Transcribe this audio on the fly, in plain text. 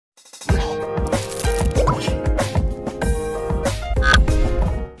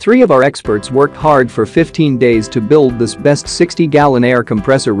Three of our experts worked hard for 15 days to build this best 60-gallon air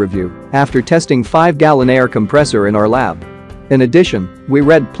compressor review after testing 5-gallon air compressor in our lab. In addition, we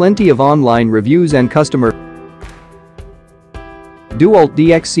read plenty of online reviews and customer DeWalt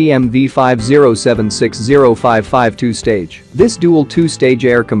DXCM V50760552 2-stage. This dual 2-stage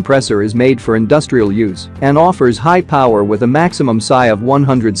air compressor is made for industrial use and offers high power with a maximum PSI of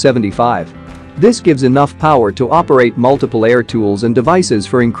 175. This gives enough power to operate multiple air tools and devices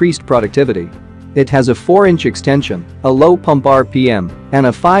for increased productivity. It has a 4-inch extension, a low pump RPM, and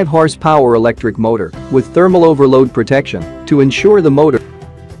a 5-horsepower electric motor with thermal overload protection to ensure the motor.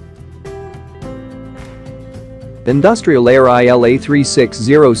 Industrial Air ILA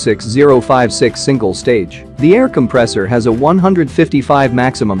 3606056 single stage. The air compressor has a 155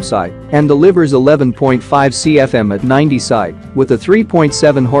 maximum PSI and delivers 11.5 CFM at 90 PSI with a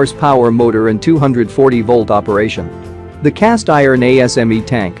 3.7 horsepower motor and 240 volt operation. The cast iron ASME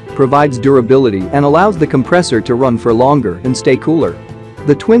tank provides durability and allows the compressor to run for longer and stay cooler.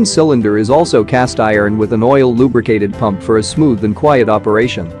 The twin cylinder is also cast iron with an oil lubricated pump for a smooth and quiet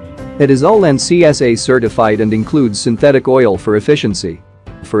operation. It is UL and CSA certified and includes synthetic oil for efficiency.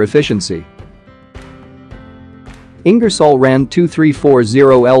 Ingersoll Rand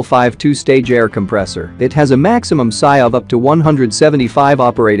 2340L5 2-stage air compressor. It has a maximum PSI of up to 175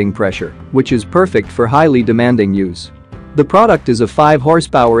 operating pressure, which is perfect for highly demanding use. The product is a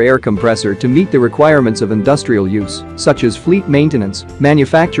 5-horsepower air compressor to meet the requirements of industrial use, such as fleet maintenance,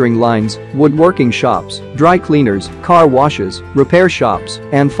 manufacturing lines, woodworking shops, dry cleaners, car washes, repair shops,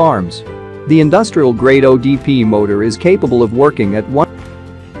 and farms. The industrial-grade ODP motor is capable of working at 1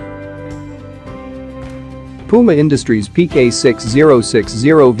 Puma Industries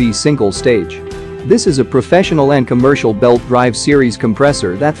PK6060V single stage. This is a professional and commercial belt drive series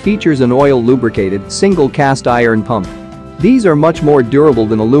compressor that features an oil-lubricated single cast iron pump. These are much more durable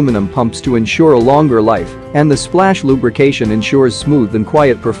than aluminum pumps to ensure a longer life, and the splash lubrication ensures smooth and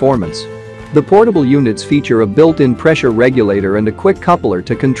quiet performance. The portable units feature a built-in pressure regulator and a quick coupler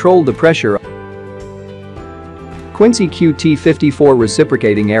to control the pressure. Quincy QT54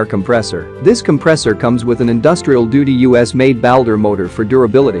 reciprocating air compressor. This compressor comes with an industrial-duty US-made Balder motor for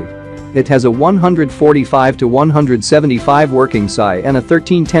durability. It has a 145 to 175 working PSI and a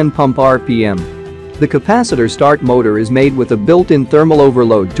 1310 pump RPM. The capacitor start motor is made with a built-in thermal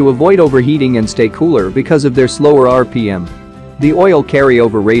overload to avoid overheating and stay cooler because of their slower RPM. The oil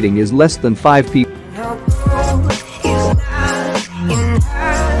carryover rating is less than 5 ppm.